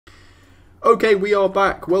Okay, we are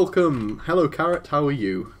back. Welcome. Hello, Carrot. How are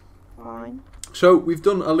you? Fine. So, we've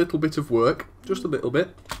done a little bit of work. Just a little bit.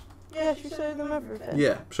 Yeah, should we show them everything?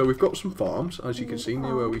 Yeah, so we've got some farms, as you can see,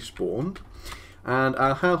 near where we spawned. And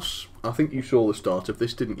our house, I think you saw the start of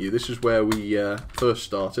this, didn't you? This is where we first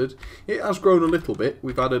started. It has grown a little bit.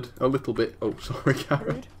 We've added a little bit... Oh, sorry,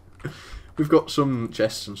 Carrot. We've got some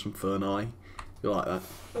chests and some ferni. You like that?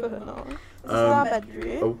 Ferni. This is our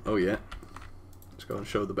bedroom. Oh, yeah. Let's go and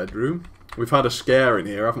show the bedroom. We've had a scare in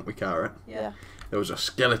here, haven't we, Carrot? Yeah. There was a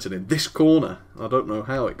skeleton in this corner. I don't know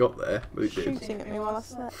how it got there, but it did. Shooting at me while I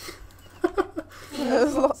slept. There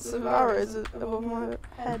was lots of arrows above my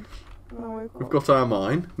head when I woke We've up. got our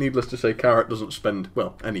mine. Needless to say, Carrot doesn't spend,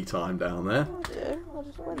 well, any time down there. I do. I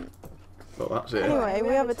just went. Well, that's it. Anyway,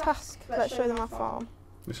 we have a task. Let's show them our farm.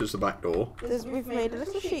 This is the back door. We've made a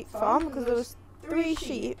little sheep farm because there was 3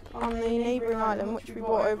 sheep on the neighbouring island which we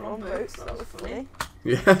brought over on boats. That was funny.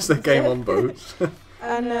 Yes, they came on boats.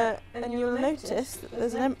 And you'll notice that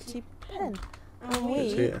there's an empty pen. And It's we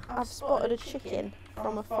here. have spotted a chicken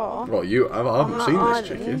from afar. Well, I haven't on seen that this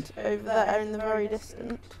chicken. island over there in the very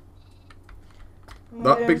distant. And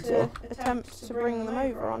That we're big going one? to attempt to bring them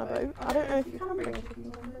over on a boat. I don't know if you can bring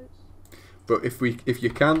chickens on boats. But if you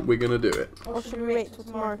can, we're gonna do it. Or should we wait till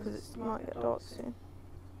tomorrow because it might get dark soon?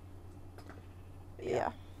 But yeah,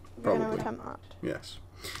 we're going Probably. to attempt that. Yes.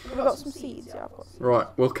 We've got some seeds, yeah, I've got seeds. Right.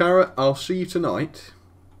 Well, Carrot, I'll see you tonight,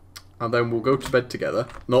 and then we'll go to bed together.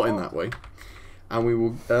 Not in that way. And we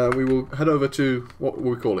will head over to what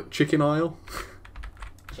will we call it? Chicken Isle,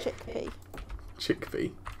 Chickpea.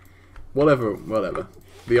 Chickpea, whatever.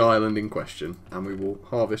 The island in question, and we will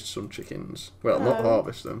harvest some chickens. Well, not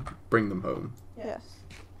harvest them. Bring them home. Yes.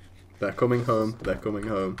 They're coming home. They're coming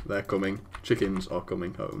home. They're coming. Chickens are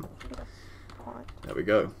coming home. Yes. Right. There we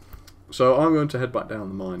go. So I'm going to head back down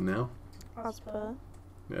the mine now. As per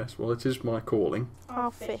Yes, well, it is my calling.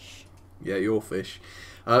 our fish. Yeah, your fish.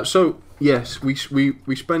 So yes, we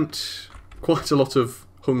spent quite a lot of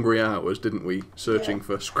hungry hours, didn't we, searching Yeah.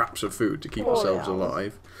 for scraps of food to keep 40 ourselves hours.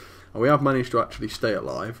 alive, and we have managed to actually stay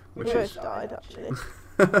alive, which We is both died, actually.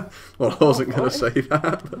 well, I wasn't going to fine. say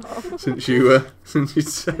that but since you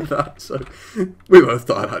said that. So we both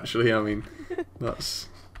died actually. I mean, that's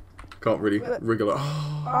can't really wriggle.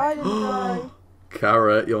 I didn't die.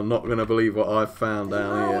 Carrot, you're not going to believe what I've found Isn't that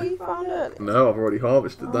down what here. you found earlier? No, I've already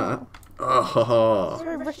harvested that. Ah, It's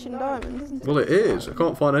very rich in diamonds, isn't it? well, it is. I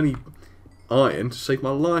can't find any iron to save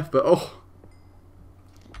my life, but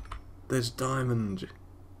there's diamond.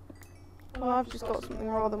 Well, I've just got something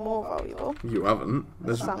rather more valuable. You haven't.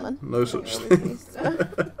 There's Salmon. no such You'll be thing. pleased to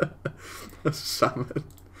know. That's salmon.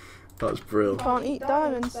 That's You brilliant. can't eat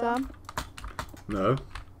diamonds, Sam. No.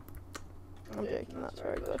 I'm joking, that's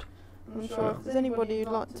very good. I'm sure if there's anybody who'd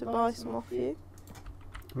like to buy some off you.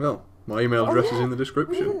 Well, my email address is in the We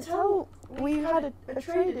description. didn't tell. We had a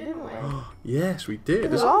trader, didn't we? Yes, we did.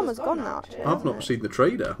 The llama's gone now, actually. I've hasn't not it? seen the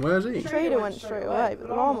trader. Where's he? The trader went straight away, but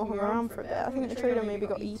the llama hung around for a bit. I think the trader maybe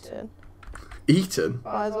got eaten Eaten?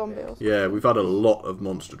 by a zombie or something. Yeah, we've had a lot of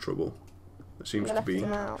monster trouble. It seems They to left be.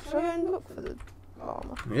 him out. Shall I go and look for the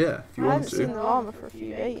llama? Yeah, if you I want haven't seen to. the llama for a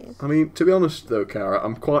few days. I mean, to be honest though, Cara,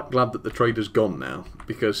 I'm quite glad that the trader's gone now,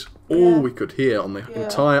 because all Yeah. we could hear on the Yeah.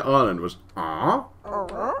 entire island was ah,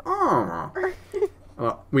 ah.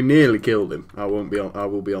 We nearly killed him. I will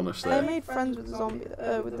be honest I there. made friends with the zombie,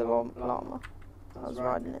 with the llama. I was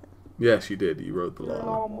riding it. Yes, you did. You rode the The llama.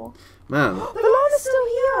 llama. Man, The llama's still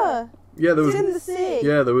here! yeah, there It's was. in the sea.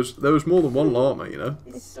 Yeah, there was more than one llama. You know,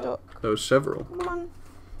 It's stuck. there was several. Come on.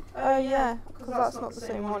 Oh yeah, because that's not the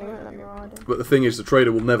same one. He won't let me ride him. But the thing is, the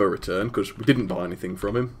trader will never return because we didn't buy anything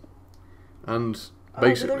from him, and Oh, do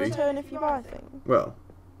basically, they return if you buy things? well,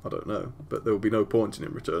 I don't know, but there will be no point in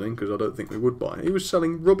him returning because I don't think we would buy it. He was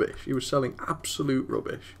selling rubbish. He was selling absolute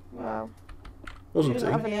rubbish, Well, we wasn't didn't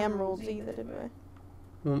he? have any emeralds either, did we?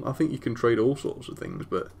 Well, I think you can trade all sorts of things,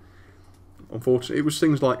 but unfortunately, it was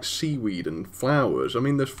things like seaweed and flowers. I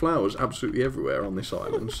mean, there's flowers absolutely everywhere on this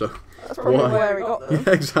island, so That's probably Why? where we got them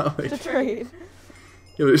yeah, exactly. to trade.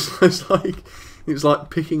 Yeah, but it's like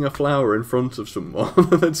picking a flower in front of someone and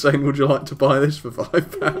then saying, "Would you like to buy this for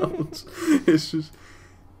 £5?" It's just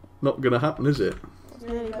not going to happen, is it? It's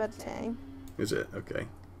nearly bedtime. Is it? Okay.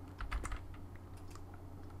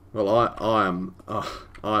 Well,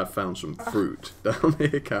 I have found some fruit down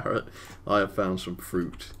here, Carrot. I have found some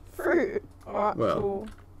fruit. Fruit or actual. Well,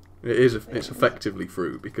 it's effectively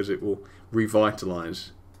fruit because it will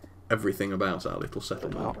revitalise everything about our little but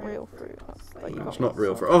settlement. not real fruit. That's like you No, got it's not with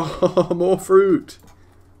real salt. fruit. Oh, more fruit!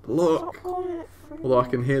 Look! Stop calling it fruit. Although I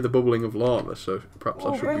can hear the bubbling of lava, so perhaps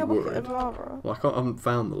I should bring be a bucket worried. of lava. Well, I haven't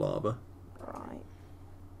found the lava. Right.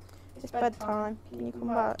 It's bedtime. Can you come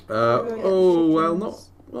back? Oh well,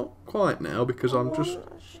 not quite now because I'm just.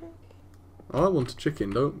 I want a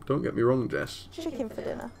chicken. Don't get me wrong, Jess. Chicken for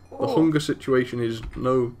dinner. The hunger situation is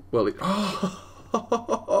no. Well, it.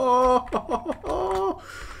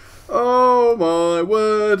 Oh my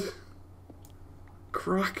word!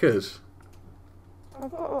 Crackers.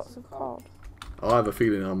 I've got lots of cod. I have a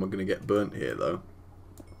feeling I'm going to get burnt here, though.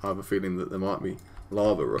 I have a feeling that there might be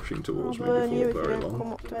lava rushing towards me I'll burn you before if you very don't come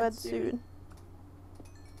long. up to bed soon.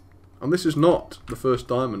 And this is not the first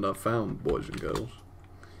diamond I've found, boys and girls.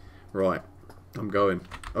 Right, I'm going.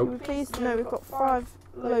 You'll Oh, be pleased to know we've got 5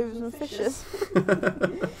 loaves and fishes.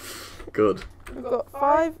 good. We've got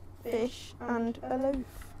 5 fish and a loaf.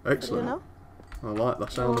 For Excellent. dinner. I like the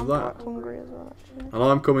sound of I'm that. quite hungry as well, actually. And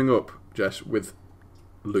I'm coming up, Jess, with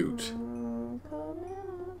loot. Coming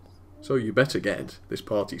So you better get this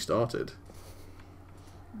party started.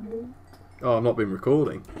 Oh, I've not been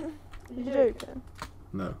recording. You joking?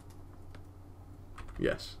 No.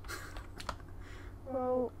 Yes.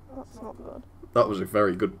 Well, that's not good. That was a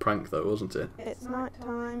very good prank, though, wasn't it? It's night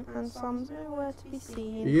time and Sam's nowhere to be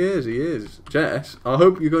seen. He is, he is. Jess, I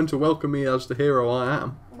hope you're going to welcome me as the hero I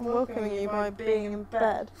am. I'm welcoming you by being in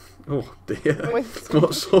bed. Oh dear. Wait.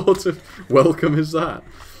 What sort of welcome is that?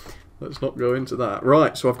 Let's not go into that.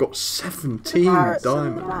 Right, so I've got 17 Parrots and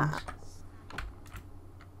diamonds. rats.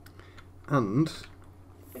 And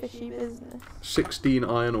Fishy business. 16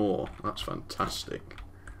 iron ore. That's fantastic.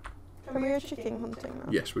 Can we go chicken hunting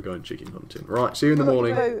now? Yes, we're going chicken hunting. Right, see you in the Got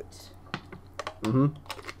morning. your boat. hmm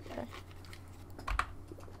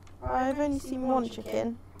I've only seen one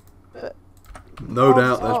chicken, but No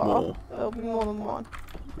doubt odds there's are more. There'll be more than one.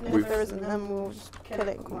 And We've- if there isn't, then we'll just kill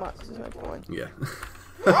it and come back 'cause there's no point. Yeah.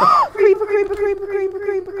 Creeper, creeper, creeper, creeper,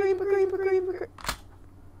 creeper, creeper, creeper, creeper.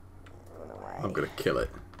 Run away. I'm going to kill it.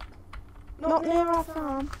 Not near our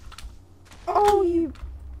farm. Oh, you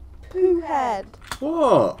poo head.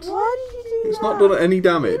 What? Why did you do It's that? not done any You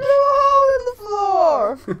damage. blew a hole in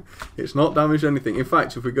the floor. It's not damaged anything. In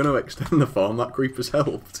fact, if we're going to extend the farm, that creeper's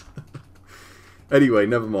helped. Anyway,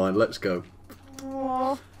 never mind. Let's go.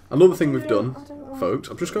 Aw. Another thing we've done, I don't want- folks,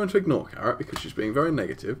 I'm just going to ignore Carrot because she's being very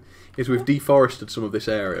negative, is we've deforested some of this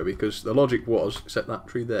area because the logic was, set that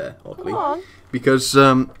tree there, oddly, Come on. because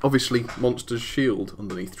obviously monsters shield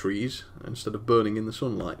underneath trees instead of burning in the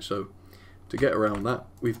sunlight, so to get around that,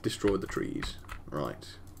 we've destroyed the trees. Right.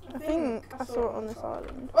 I think I saw it on this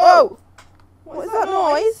island. Oh! What is that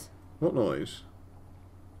noise? What noise?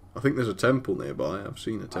 I think there's a temple nearby. I've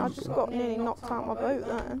seen a I just temple. got nearly knocked out my boat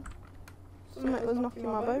then. Something was knocking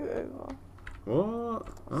my boat over. What?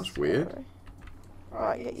 That's weird. Scary.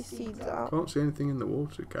 Right, get your seeds out. Can't see anything in the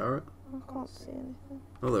water, Carrot. I can't see anything.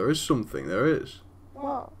 Oh, there is something. There is.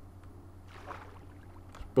 What?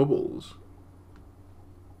 Bubbles.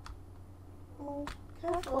 Oh,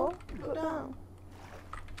 careful. Put down.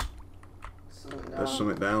 There's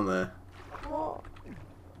something down there. What?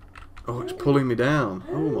 Oh, it's pulling me down.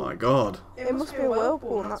 Oh my god. It must be a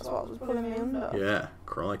whirlpool and that's what was pulling me under. Yeah,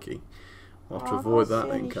 crikey. I'll have to Oh, I avoid can't that see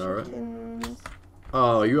then, any Carrot. chickens.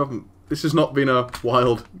 Oh, you haven't... This has not been a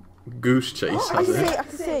wild goose chase, Oh, I has can see, it? I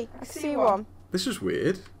can see. I can see one. This is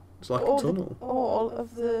weird. It's like a All tunnel. All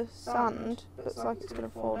of the sand looks like it's going to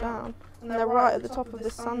fall down. And they're right at the top of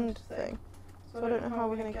the sand thing. So I don't know how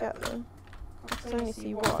we're going to get them. I can only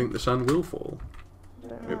see I one. think the sand will fall. I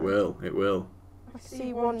don't know. It will, it will. I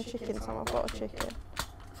see one chicken, so I've got a chicken.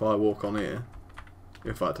 If I walk on here...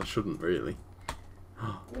 In fact, I shouldn't really.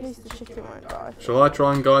 At least the chicken won't die. Shall I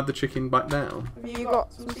try and guide the chicken back down? Have you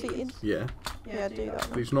got some seeds? Yeah. Yeah, do that.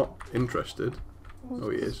 But he's not interested. Oh,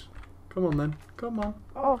 he is. Come on then. Come on.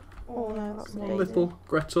 Oh no, that's Come a on, daisy. little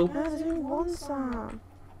Gretel. No, there's only one Sam.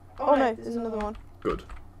 Oh no, there's another one. Good.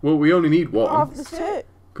 Well, we only need Oh, one. there's two.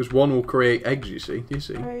 Because one will create eggs, you see. You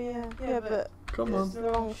see? Oh yeah. Yeah, but Come it's on. the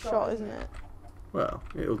wrong shot, isn't it? Well,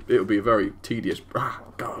 it'll be a very tedious... Ah,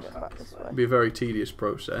 I'll God. get back this way. It'll be a very tedious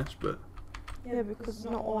process, but... Yeah, because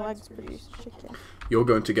not all eggs produce chicken. You're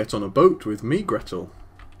going to get on a boat with me, Gretel.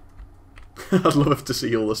 I'd love to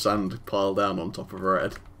see all the sand piled down on top of her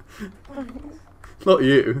head. Not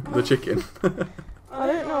you, the chicken. I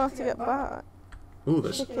don't know how to get back. Oh, The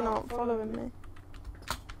there's... chicken aren't following me.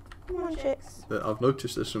 Come on, chicks. I've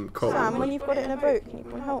noticed there's some coal. Sam, when but- you've got it in a boat, can you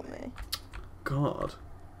come and help me? God.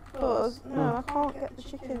 Because, no, I can't get the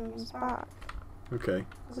chickens back. Okay.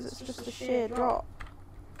 Because it's just a sheer drop.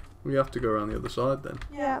 We have to go around the other side then.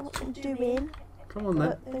 Yeah, what I'm doing. Come on then.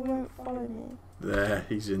 But they won't follow me. There,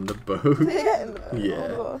 he's in the Did boat. they get in the boat? Yeah.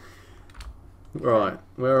 Oh, Right,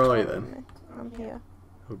 where are you God. then? I'm here.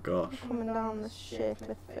 Oh gosh. Coming down this sheer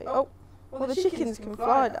cliff face. Oh, well the chickens can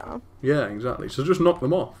fly down. Yeah, exactly. So just knock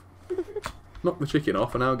them off. Knock the chicken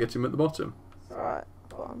off and I'll get him at the bottom. Right,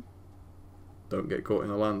 bottom. Don't get caught in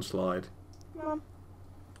a landslide. Come on.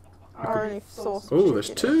 I only saw some Oh, there's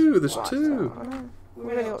chicken two, is there's right, two. I know.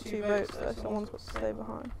 We've only got 2 boats though, so one's got to stay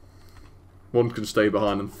behind. One can stay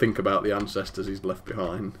behind and think about the ancestors he's left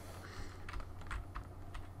behind.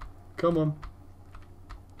 Come on.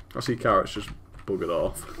 I see Carrot's just buggered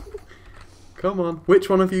off. Come on. Which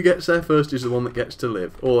one of you gets there first is the one that gets to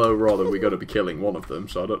live. Although, rather, we got to be killing one of them,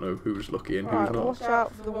 so I don't know who's lucky and who's Right, not. watch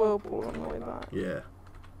out for the whirlpool on the way back. Yeah.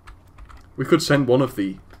 We could send one of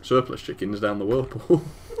the surplus chickens down the whirlpool.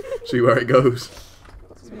 See where it goes.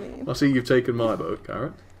 That's mean. I see you've taken my boat,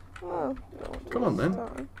 Carrot. Well, Come on then.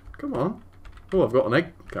 Time. Come on. Oh, I've got an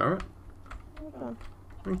egg, Carrot. Well done.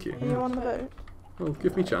 Thank you. Are you on the boat? Well,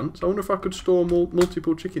 give me a chance. I wonder if I could store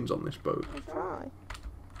multiple chickens on this boat. I'll try.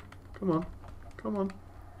 Come on. Come on.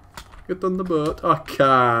 Get on the boat. I You can.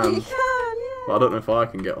 can, yeah. But I don't know if I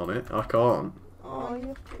can get on it. I can't. Oh, you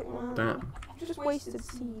have to pick one out. Damn. You just wasted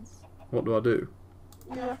seeds. What do I do?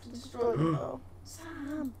 You have to destroy them though.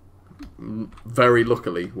 Sam! Very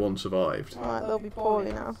luckily, one survived. Alright, they'll be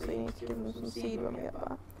poorly now, so you need to give them some seed when we get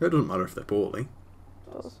back. It doesn't matter if they're poorly.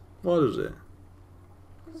 It does. Why does it?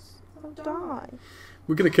 Because they'll die.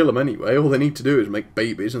 We're going to kill them anyway. All they need to do is make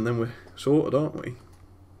babies and then we're sorted, aren't we?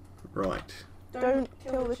 Right. Don't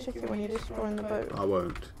kill the chicken when you're destroying the boat. I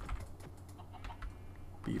won't.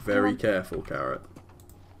 Be very careful, Carrot.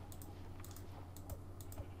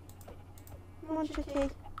 Come on, chickie.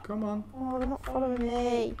 Come on. Oh, they're not following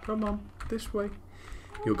me. Come on. This way.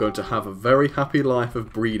 You're going to have a very happy life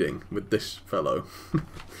of breeding with this fellow.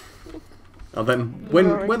 And then,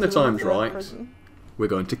 when the time's right, we're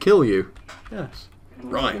going to kill you. Yes.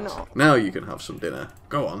 Right. Now you can have some dinner.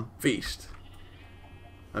 Go on. Feast.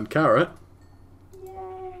 And Carrot.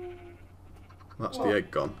 Yay. That's the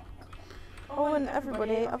egg gone. Oh, and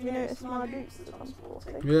everybody, have you noticed my boots that I'm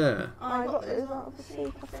sporting? Yeah. I got those out of the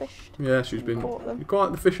sea. I fished. Yeah, she's been... Caught them. You're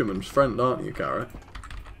quite the fisherman's friend, aren't you, Carrot?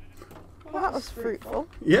 Well, that was fruitful.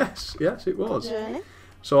 Yes, yes, it was. Journey.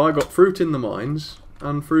 So I got fruit in the mines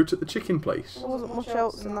and fruit at the chicken place. There wasn't much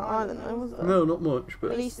else in that island though, was there? No, not much, At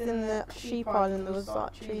but... least in the sheep island there was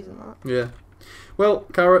like trees and that. Yeah. Well,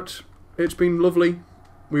 Carrot, it's been lovely.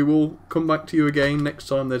 We will come back to you again next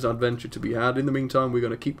time there's adventure to be had. In the meantime, we're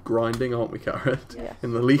going to keep grinding, aren't we, Carrot? Yeah.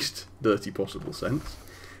 In the least dirty possible sense.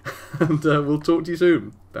 And we'll talk to you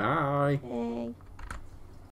soon. Bye. Yay.